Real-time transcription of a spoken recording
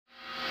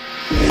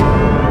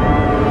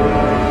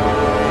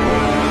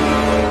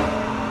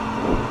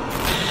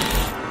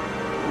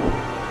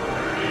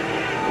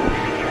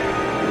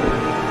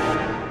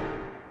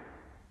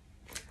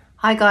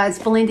Hi guys,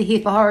 Belinda here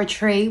for Horror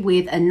Tree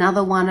with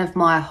another one of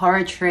my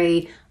Horror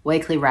Tree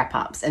weekly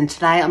wrap-ups, and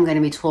today I'm going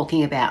to be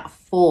talking about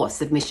 4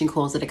 submission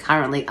calls that are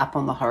currently up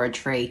on the Horror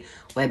Tree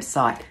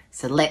website.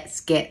 So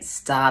let's get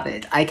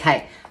started.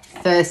 Okay,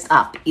 first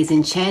up is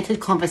Enchanted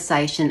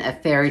Conversation, a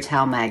fairy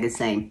tale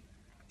magazine.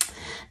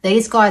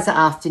 These guys are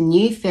after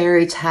new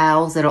fairy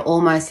tales that are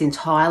almost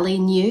entirely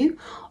new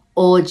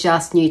or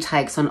just new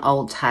takes on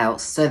old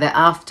tales. So they're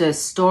after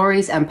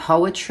stories and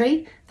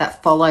poetry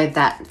that follow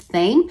that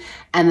theme.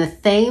 And the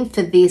theme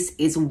for this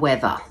is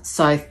weather.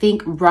 So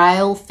think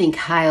rail, think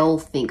hail,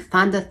 think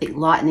thunder, think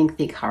lightning,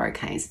 think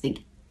hurricanes,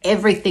 think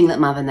everything that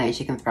Mother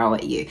Nature can throw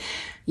at you.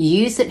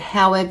 Use it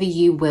however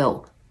you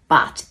will,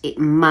 but it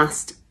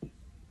must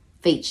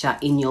feature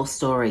in your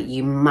story.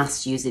 You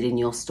must use it in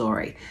your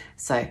story.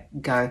 So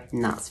go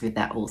nuts with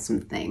that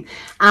awesome theme.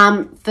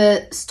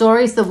 For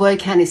stories, the word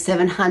count is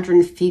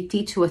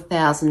 750 to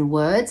 1,000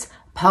 words.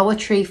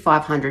 Poetry,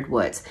 500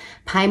 words.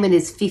 Payment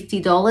is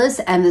 $50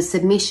 and the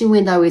submission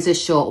window is a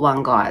short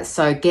one, guys.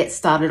 So get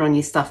started on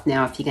your stuff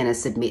now if you're going to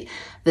submit.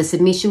 The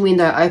submission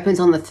window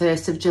opens on the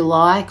 1st of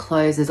July,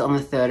 closes on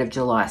the 3rd of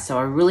July. So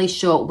a really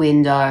short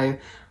window.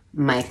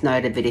 Make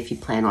note of it if you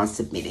plan on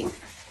submitting.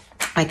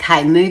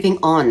 Okay, moving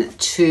on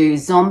to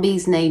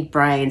Zombies Need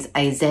Brains,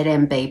 a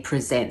ZNB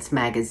Presents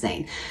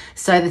magazine.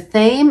 So the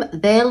theme,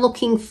 they're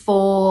looking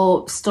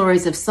for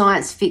stories of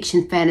science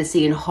fiction,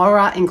 fantasy and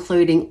horror,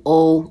 including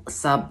all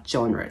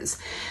subgenres.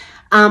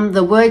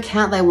 The word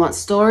count, they want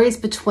stories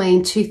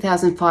between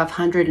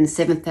 2,500 and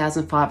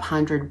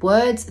 7,500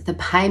 words. The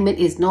payment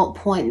is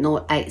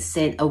 0.08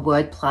 cent a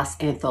word plus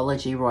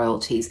anthology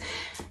royalties.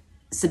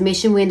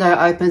 Submission window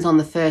opens on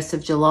the 1st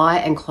of July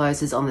and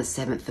closes on the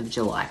 7th of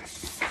July.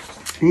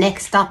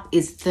 Next up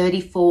is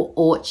 34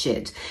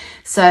 Orchard.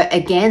 So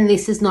again,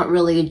 this is not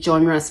really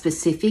genre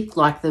specific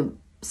like the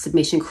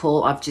submission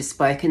call I've just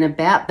spoken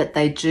about, but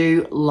they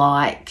do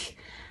like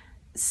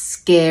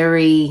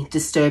scary,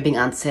 disturbing,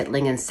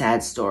 unsettling and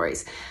sad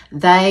stories.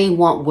 They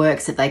want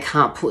works that they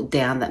can't put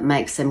down that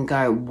makes them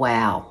go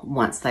wow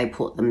once they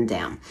put them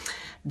down.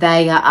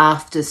 They are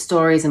after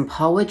stories and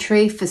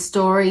poetry. For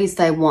stories,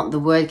 they want the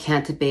word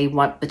count to be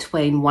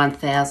between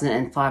 1,000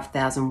 and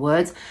 5,000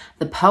 words.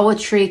 The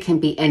poetry can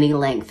be any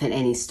length and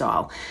any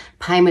style.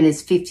 Payment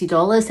is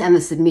 $50 and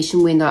the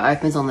submission window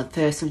opens on the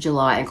 1st of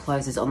July and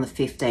closes on the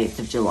 15th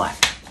of July.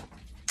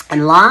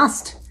 And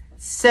last,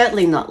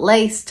 certainly not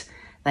least,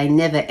 they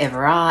never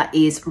ever are,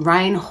 is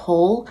Rayne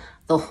Hall,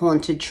 The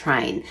Haunted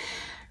Train.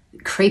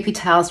 Creepy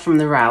Tales from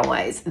the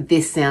Railways.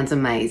 This sounds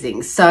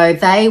amazing. So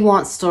they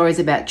want stories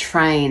about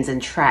trains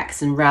and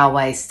tracks and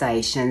railway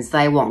stations.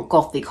 They want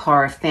gothic,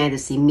 horror,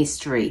 fantasy,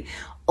 mystery.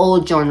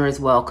 All genres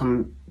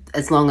welcome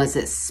as long as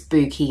it's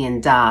spooky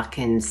and dark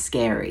and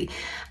scary.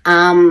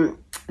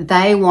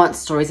 They want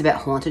stories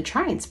about haunted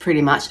trains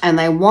pretty much, and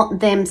they want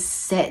them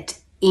set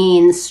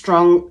in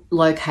strong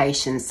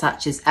locations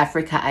such as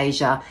Africa,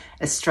 Asia,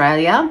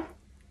 Australia,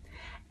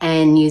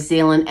 and New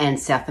Zealand and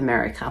South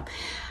America.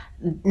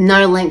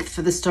 No length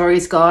for the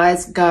stories,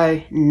 guys.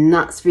 Go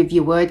nuts with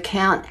your word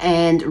count,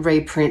 and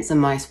reprints are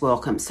most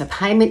welcome. So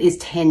payment is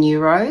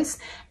 €10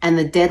 and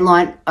the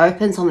deadline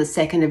opens on the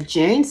 2nd of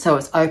June. So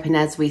it's open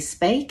as we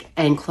speak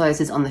and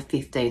closes on the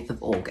 15th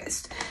of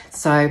August.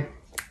 So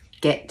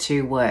get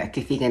to work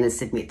if you're going to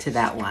submit to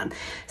that one.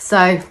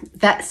 So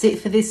that's it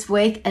for this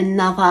week.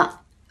 Another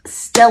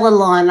stellar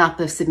lineup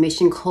of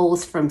submission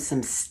calls from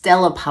some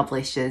stellar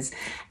publishers,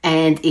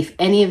 and if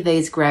any of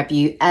these grab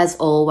you, as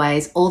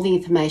always, all the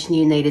information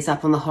you need is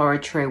up on the Horror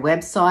Tree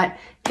website.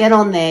 Get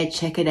on there,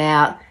 check it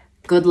out.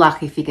 Good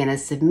luck if you're going to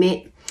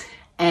submit,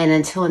 and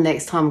until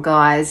next time,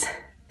 guys,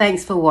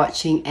 thanks for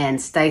watching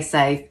and stay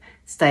safe,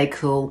 stay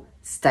cool,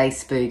 stay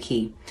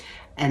spooky,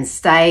 and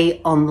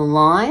stay on the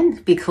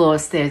line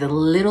because there's a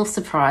little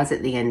surprise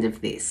at the end of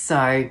this,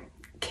 so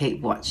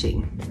keep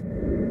watching.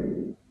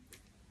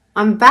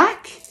 I'm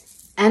back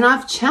and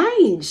I've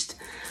changed.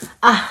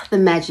 The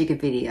magic of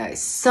videos.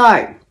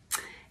 So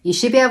you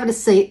should be able to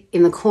see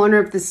in the corner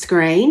of the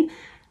screen,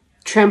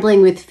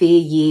 Trembling With Fear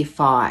Year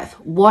 5.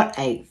 What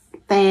a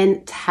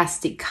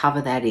fantastic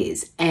cover that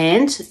is,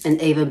 and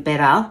an even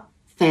better,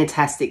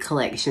 fantastic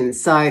collection.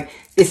 So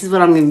this is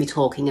what I'm going to be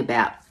talking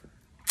about.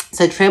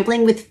 So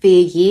Trembling With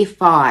Fear Year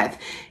 5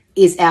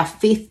 is our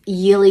 5th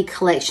yearly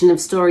collection of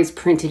stories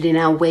printed in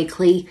our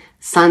weekly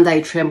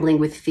Sunday Trembling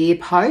With Fear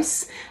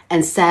posts,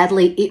 and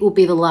sadly it will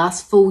be the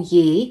last full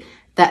year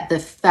that the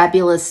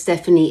fabulous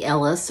Stephanie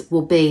Ellis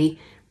will be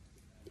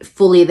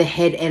fully the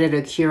head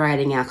editor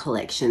curating our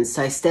collection.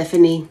 So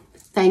Stephanie,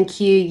 thank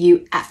you,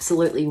 you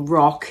absolutely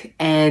rock,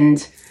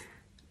 and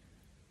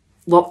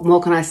what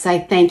more can I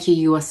say? Thank you,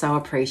 you are so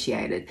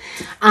appreciated.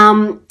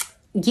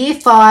 Year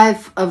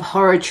 5 of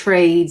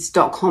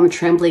HorrorTrees.com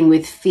Trembling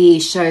With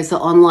Fear shows the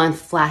online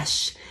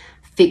flash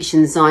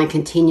fiction zone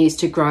continues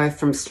to grow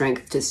from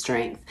strength to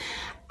strength.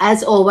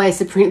 As always,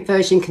 the print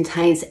version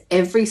contains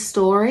every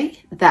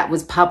story that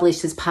was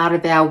published as part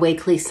of our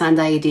weekly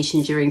Sunday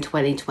edition during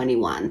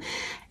 2021.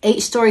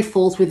 Each story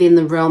falls within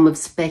the realm of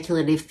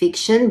speculative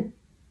fiction,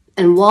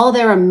 and while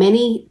there are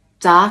many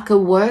darker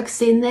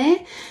works in there.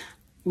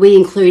 We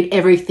include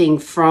everything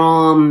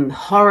from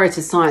horror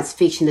to science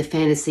fiction to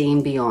fantasy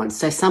and beyond.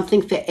 So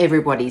something for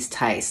everybody's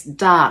taste.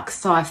 Dark,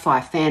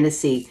 sci-fi,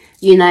 fantasy,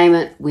 you name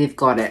it, we've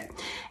got it.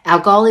 Our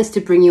goal is to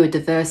bring you a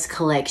diverse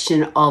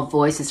collection of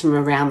voices from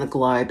around the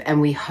globe,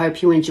 and we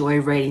hope you enjoy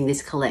reading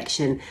this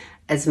collection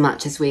as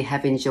much as we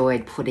have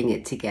enjoyed putting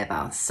it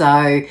together.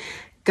 So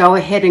go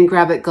ahead and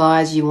grab it,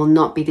 guys. You will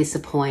not be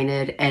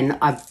disappointed, and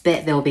I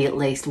bet there'll be at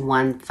least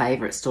one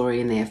favourite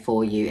story in there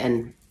for you,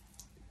 and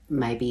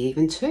maybe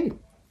even two.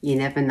 You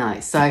never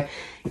know. So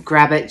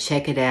grab it,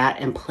 check it out,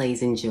 and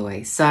please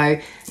enjoy. So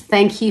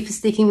thank you for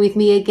sticking with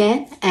me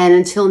again. And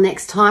until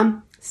next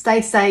time,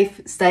 stay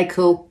safe, stay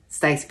cool,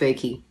 stay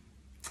spooky.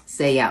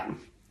 See ya.